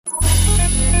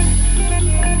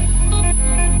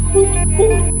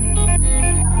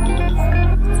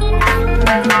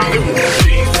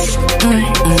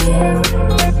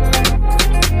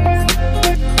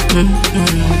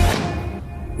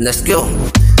Let's go.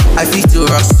 I feel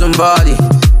to rock somebody,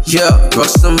 yeah, rock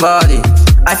somebody.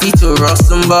 I feel to rock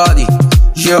somebody,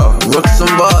 yeah, rock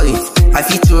somebody. I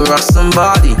feel to rock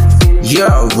somebody,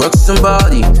 yeah, rock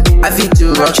somebody. I feel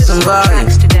to rock somebody,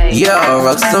 yeah,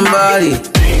 rock somebody.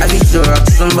 I feel to rock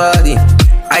somebody.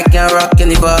 I can rock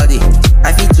anybody.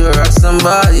 I feel to rock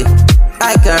somebody.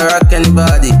 I can rock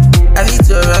anybody. I feel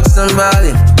to rock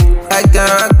somebody. I can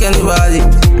rock anybody.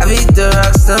 I feel to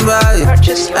rock somebody.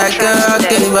 I can rock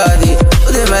anybody.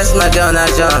 Who they mess my girl now,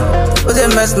 John? Who they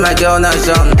mess my girl now,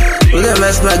 John? Who they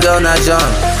mess my girl now, John?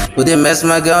 Who they mess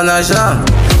my girl now, John?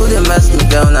 Who they mess my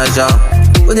girl now, John?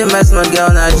 Who they mess my girl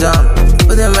now, John?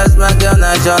 Who they mess my girl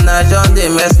now, John? Now John they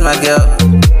mess my girl.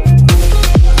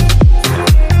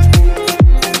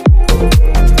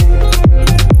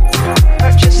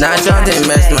 Now John they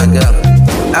mess my girl.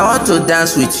 I want to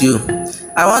dance with you.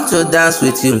 I want to dance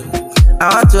with you.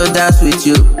 I want to dance with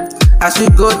you. As we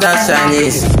go dance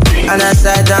Chinese, and as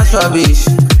I dance rubbish,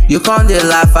 you come they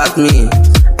laugh at me.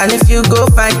 And if you go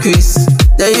find Chris,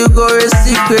 then you go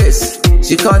receive Chris.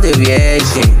 She come the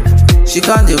virgin. She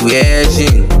come the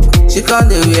virgin. She come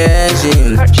the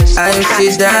virgin. And if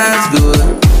she dance good,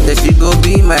 then she go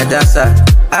be my dancer.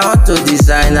 I want to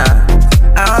design her.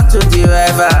 I want to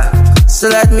derive her. So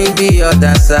let me be your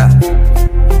dancer.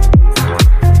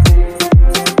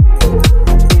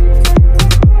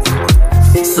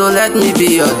 So let me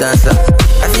be your dancer.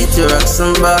 I feel to rock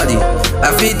somebody.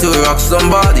 I feel to rock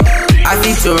somebody. I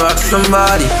feel to rock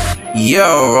somebody.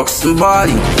 Yo, rock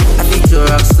somebody. I feel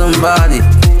to rock somebody.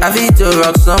 I feel to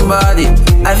rock somebody.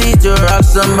 I feel to rock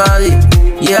somebody.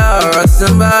 Yo, rock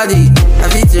somebody. I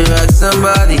feel to rock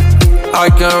somebody. I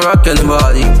can rock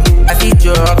anybody. I feel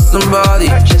to rock somebody.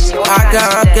 I can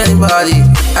rock anybody.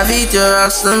 I feel to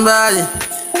rock somebody.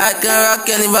 I can rock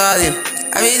anybody.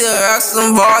 I feel to rock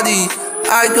somebody.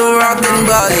 I can rock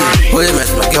anybody. Who they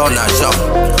mess my girl now, Sean?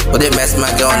 Who they mess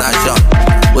my girl now, Sean?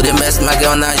 Who they mess my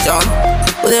girl now, Sean?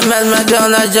 Who they mess my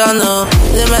girl now, John? No.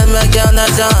 Who they mess my girl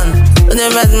now, John? Who they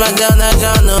mess my girl now,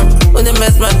 John? No. Who they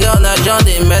mess my girl now, John?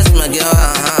 They mess my girl.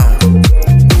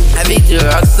 I beat to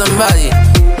rock somebody.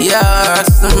 Yeah, rock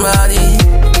somebody.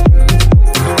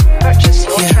 Purchase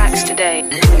your tracks today.